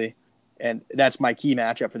 obviously. Yeah. And that's my key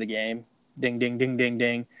matchup for the game. Ding, ding, ding, ding,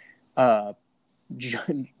 ding. LaMarcus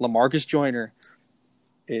Joyner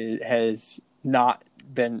has not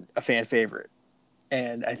been a fan favorite.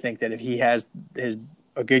 And I think that if he has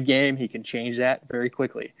a good game, he can change that very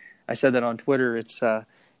quickly. I said that on Twitter. It's,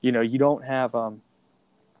 you don't have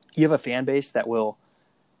you have a fan base that will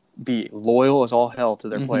be loyal as all hell to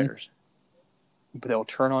their players, but they'll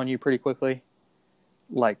turn on you pretty quickly.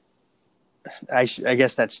 I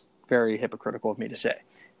guess that's very hypocritical of me to say.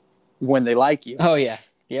 When they like you. Oh, yeah.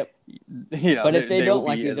 Yep. But if they don't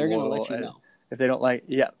like you, they're going to let you know. If they don't like,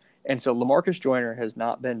 yeah. And so LaMarcus Joyner has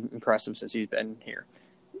not been impressive since he's been here.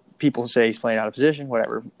 People say he's playing out of position,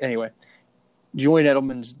 whatever. Anyway, Julian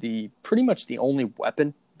Edelman's pretty much the only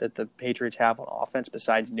weapon that the Patriots have on offense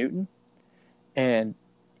besides Newton. And,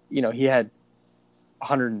 he had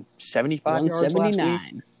 175 yards last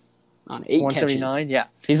week. On 8 179, catches. Yeah.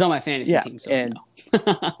 He's on my fantasy team, so and,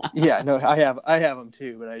 yeah, no, I have him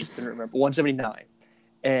too, but I just couldn't remember. 179.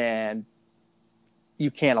 And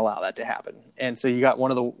you can't allow that to happen. And so you got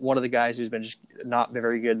one of the guys who's been just not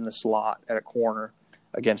very good in the slot at a corner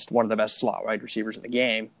against one of the best slot wide receivers in the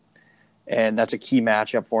game. And that's a key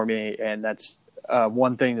matchup for me. And that's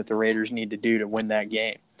one thing that the Raiders need to do to win that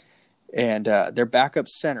game. And their backup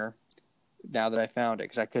center, now that I found it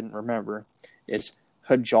because I couldn't remember, is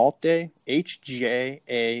Hjalte,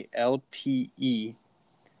 Hjalte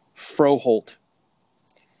Froholt.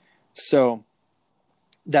 So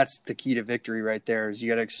that's the key to victory right there is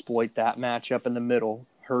you got to exploit that matchup in the middle.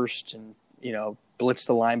 Hurst and, blitz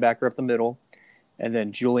the linebacker up the middle. And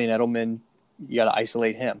then Julian Edelman, you got to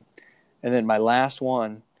isolate him. And then my last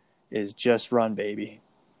one is just run, baby.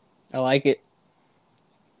 I like it.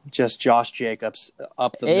 Just Josh Jacobs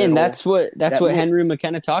up the middle. And that's what Henry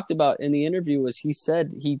McKenna talked about in the interview was he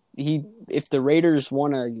said he if the Raiders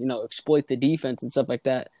want to, exploit the defense and stuff like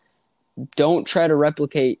that, don't try to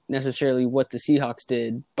replicate necessarily what the Seahawks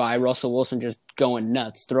did by Russell Wilson just going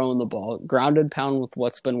nuts, throwing the ball, grounded pound with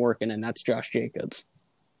what's been working, and that's Josh Jacobs.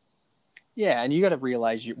 Yeah, and you got to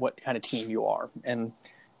realize what kind of team you are. And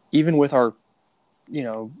even with our,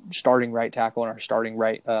 starting right tackle and our starting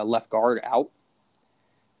right left guard out,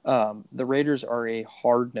 the Raiders are a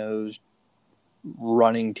hard-nosed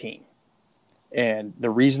running team. And the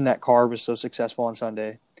reason that Carr was so successful on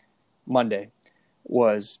Monday,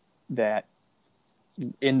 was that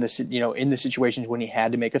in the situations when he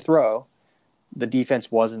had to make a throw, the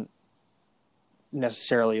defense wasn't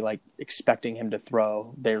necessarily like expecting him to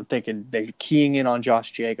throw. They're keying in on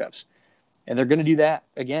Josh Jacobs, and they're going to do that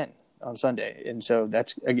again on Sunday. And so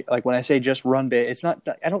that's like when I say just run bit, it's not.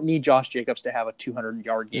 I don't need Josh Jacobs to have a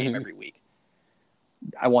 200-yard game every week.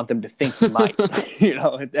 I want them to think he might.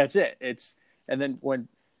 That's it. And then when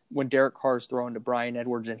Derek Carr's throwing to Bryan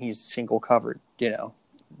Edwards and he's single covered,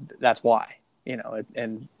 that's why.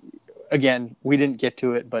 And again, we didn't get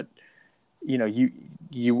to it, but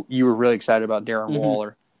you were really excited about Darren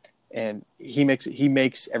Waller, and he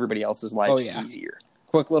makes everybody else's lives easier.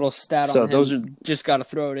 Quick little stat on him. Just got to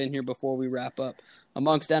throw it in here before we wrap up.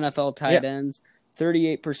 Amongst NFL tight ends,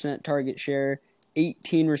 38% target share,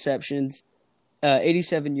 18 receptions,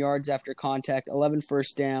 87 yards after contact, 11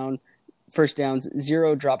 first downs,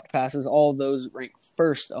 0 dropped passes. All of those rank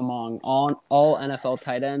first among all NFL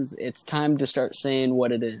tight ends. It's time to start saying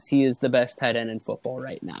what it is. He is the best tight end in football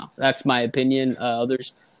right now. That's my opinion.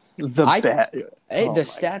 Others, the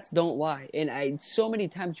stats don't lie. And so many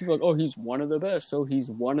times people are like, oh, he's one of the best. Oh, he's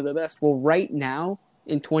one of the best. Well, right now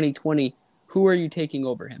in 2020, who are you taking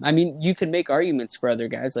over him? I mean, you can make arguments for other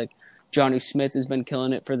guys. Like Johnny Smith has been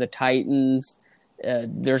killing it for the Titans.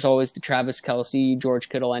 There's always the Travis Kelce, George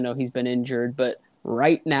Kittle. I know he's been injured, but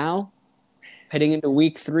right now, heading into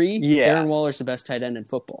week 3, Darren Waller's the best tight end in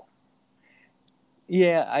football.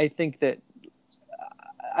 Yeah, I think that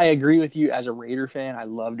I agree with you as a Raider fan. I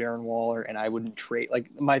love Darren Waller, and I wouldn't trade.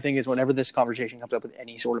 Like, my thing is, whenever this conversation comes up with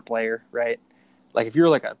any sort of player, right? Like, if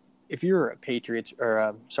you're a Patriots or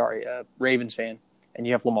a Ravens fan, and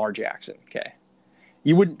you have Lamar Jackson, okay,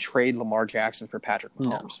 you wouldn't trade Lamar Jackson for Patrick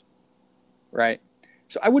Mahomes, right?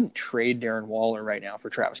 So I wouldn't trade Darren Waller right now for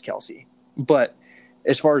Travis Kelce. But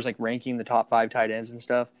as far as like ranking the top 5 tight ends and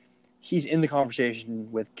stuff, he's in the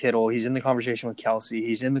conversation with Kittle. He's in the conversation with Kelce.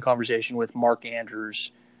 He's in the conversation with Mark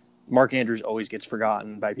Andrews. Mark Andrews always gets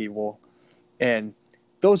forgotten by people. And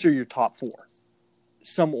those are your top 4,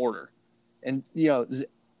 some order. And,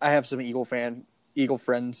 I have some Eagle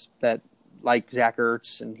friends that like Zach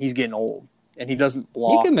Ertz, and he's getting old. And he doesn't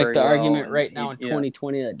block. You can make the argument right now in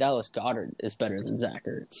 2020 that Dallas Goedert is better than Zach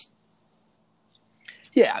Ertz.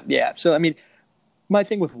 Yeah. So, I mean, my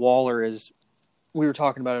thing with Waller is, we were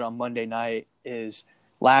talking about it on Monday night, is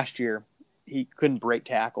last year he couldn't break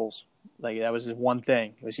tackles. Like, that was his one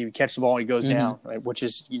thing. It was he would catch the ball and he goes down, right? Which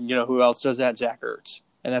is, who else does that? Zach Ertz.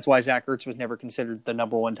 And that's why Zach Ertz was never considered the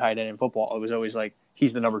number 1 tight end in football. It was always like,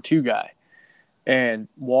 he's the number 2 guy. And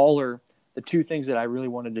Waller, the 2 things that I really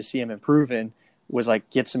wanted to see him improve in was like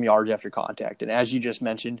get some yards after contact. And as you just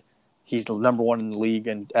mentioned, he's the number 1 in the league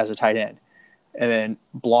and as a tight end. And then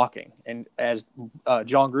blocking. And as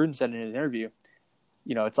John Gruden said in his interview,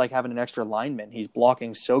 it's like having an extra lineman. He's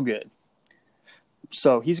blocking so good.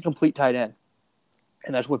 So he's a complete tight end.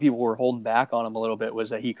 And that's what people were holding back on him a little bit, was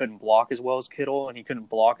that he couldn't block as well as Kittle and he couldn't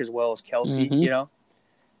block as well as Kelce,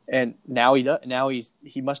 And now he does. Now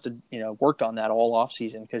he must have worked on that all off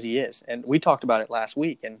season, because he is. And we talked about it last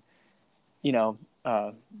week, and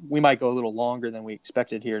we might go a little longer than we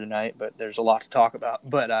expected here tonight, but there's a lot to talk about.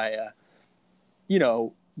 But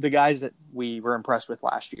the guys that we were impressed with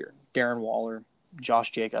last year, Darren Waller,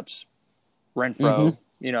 Josh Jacobs, Renfro,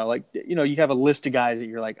 you have a list of guys that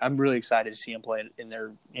you're like, I'm really excited to see him play in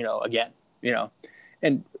there, again,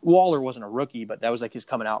 and Waller wasn't a rookie, but that was like his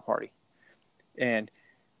coming out party.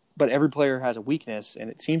 But every player has a weakness, and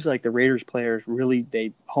it seems like the Raiders players really,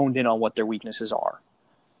 they honed in on what their weaknesses are.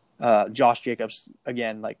 Josh Jacobs,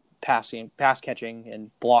 again, like pass catching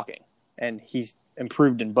and blocking, and he's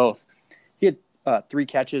improved in both. He had 3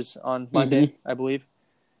 catches on Monday, I believe.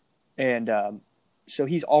 And so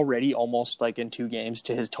he's already almost like in 2 games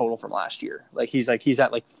to his total from last year. Like he's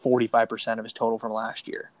at like 45% of his total from last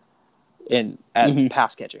year at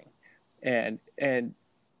pass catching. And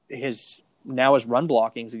his run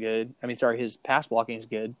blocking is good. His pass blocking is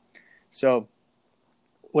good. So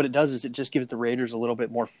what it does is it just gives the Raiders a little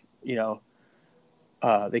bit more,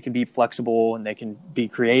 they can be flexible and they can be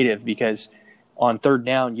creative, because on 3rd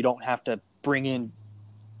down, you don't have to bring in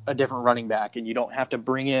a different running back and you don't have to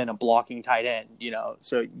bring in a blocking tight end,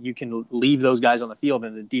 so you can leave those guys on the field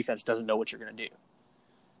and the defense doesn't know what you're going to do.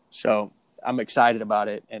 So I'm excited about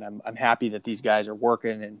it, and I'm happy that these guys are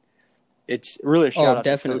working, and it's really a shout out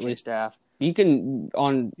to the coaching staff. You can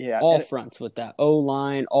on all fronts with that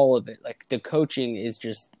O-line, all of it. Like, the coaching has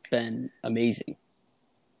just been amazing.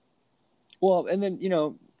 Well, and then,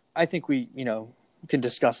 I think we, can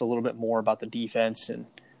discuss a little bit more about the defense, and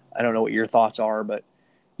I don't know what your thoughts are, but,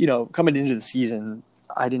 coming into the season,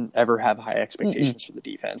 I didn't ever have high expectations for the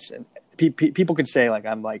defense. And people could say, like,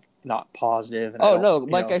 I'm, like, not positive. And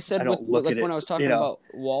I said, when I was talking about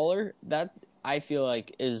Waller, that I feel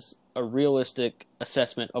like is a realistic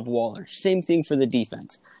assessment of Waller. Same thing for the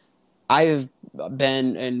defense. I have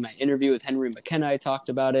been in my interview with Henry McKenna. I talked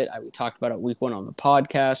about it. We talked about it week 1 on the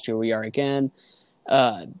podcast. Here we are again.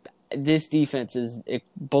 This defense is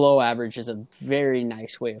below average is a very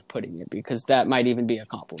nice way of putting it, because that might even be a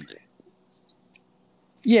compliment.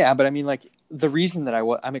 Yeah, but I mean, like, the reason that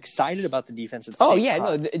I'm excited about the defense at the same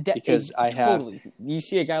time, because I have totally. You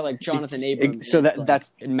see a guy like Jonathan Abrams, so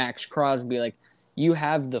that's and Max Crosby, like, you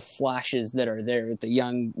have the flashes that are there with the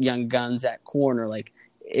young guns at corner, like,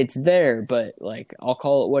 it's there, but like, I'll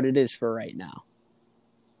call it what it is for right now.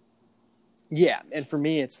 Yeah, and for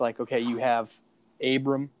me, it's like, okay, you have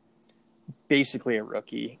Abram, basically a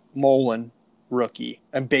rookie, Mullen, rookie,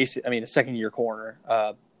 and a second-year corner,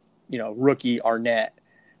 rookie Arnett,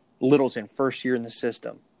 Littleton, first year in the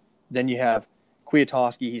system. Then you have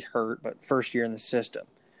Kwiatkowski, he's hurt, but first year in the system.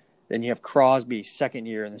 Then you have Crosby, second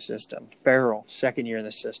year in the system. Farrell, second year in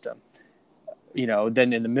the system.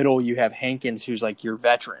 Then in the middle you have Hankins, who's like your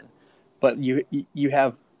veteran. But you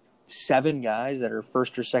have 7 guys that are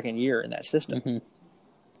first or second year in that system. Mm-hmm.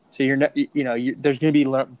 So you're not, there's going to be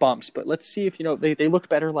bumps. But let's see if they looked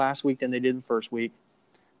better last week than they did in the first week.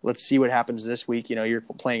 Let's see what happens this week. You're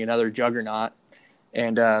playing another juggernaut.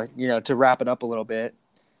 And, to wrap it up a little bit,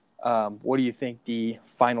 what do you think the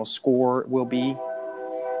final score will be?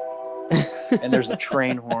 And there's a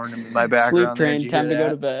train horn in my background. Sleep train, time to go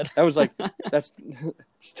to bed. That was like, that's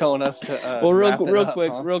just telling us to well,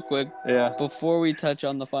 real quick. Yeah. Before we touch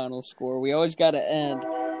on the final score, we always got to end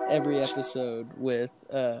every episode with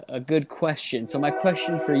a good question. So my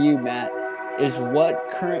question for you, Matt, is what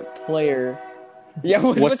current player... Yeah,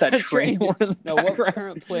 what's that train horn? No, what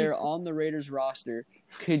current player on the Raiders roster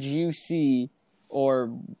could you see,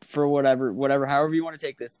 or for whatever, however you want to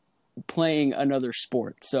take this, playing another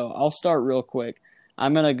sport? So I'll start real quick.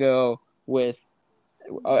 I'm gonna go with.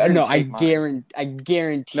 I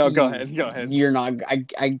guarantee. No, go ahead. You're not.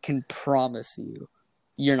 I can promise you,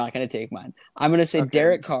 you're not gonna take mine. I'm gonna say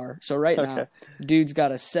Derek Carr. So now, dude's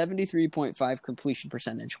got a 73.5 completion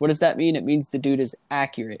percentage. What does that mean? It means the dude is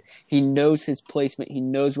accurate. He knows his placement. He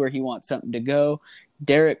knows where he wants something to go.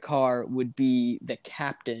 Derek Carr would be the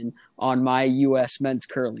captain on my U.S. men's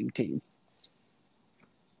curling team.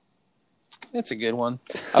 That's a good one.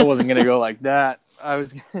 I wasn't going to go like that. I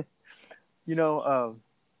was,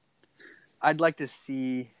 I'd like to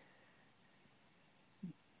see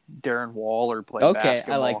Darren Waller play basketball.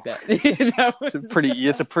 Okay, I like that. It's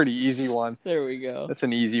a pretty easy one. There we go. That's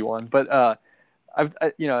an easy one. But,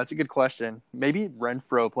 it's a good question. Maybe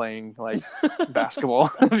Renfro playing, like,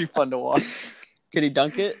 basketball. That'd be fun to watch. Could he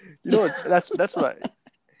dunk it? That's what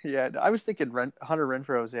I was thinking Hunter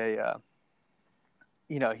Renfro's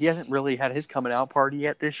he hasn't really had his coming out party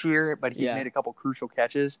yet this year, but he's made a couple crucial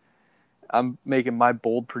catches. I'm making my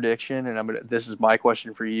bold prediction, and this is my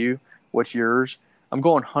question for you. What's yours? I'm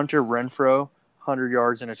going Hunter Renfro, 100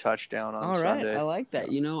 yards and a touchdown on Sunday. All right, I like that.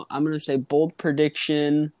 I'm going to say bold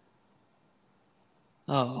prediction.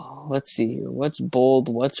 Oh, let's see here. What's bold?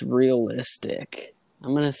 What's realistic?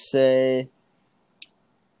 I'm going to say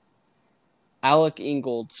Alec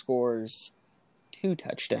Ingold scores 2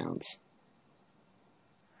 touchdowns.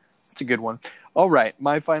 That's a good one. All right,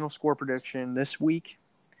 my final score prediction this week: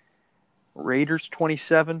 Raiders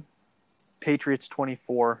 27, Patriots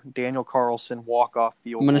 24. Daniel Carlson walk-off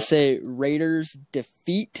field goal. I'm going to say Raiders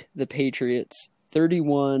defeat the Patriots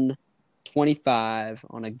 31-25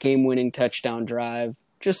 on a game-winning touchdown drive,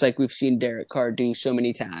 just like we've seen Derek Carr do so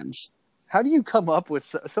many times. How do you come up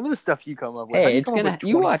with some of the stuff you come up with? Hey,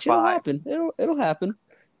 you watch, it'll happen. It'll happen.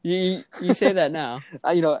 You say that now.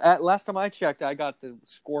 Last time I checked, I got the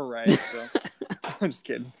score right. So I'm just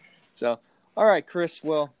kidding. So, all right, Chris.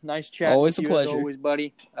 Well, nice chat. Always with a you, pleasure, as always,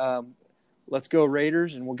 buddy. Let's go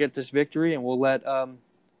Raiders, and we'll get this victory, and we'll let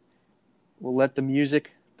the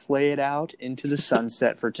music play it out into the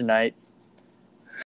sunset for tonight.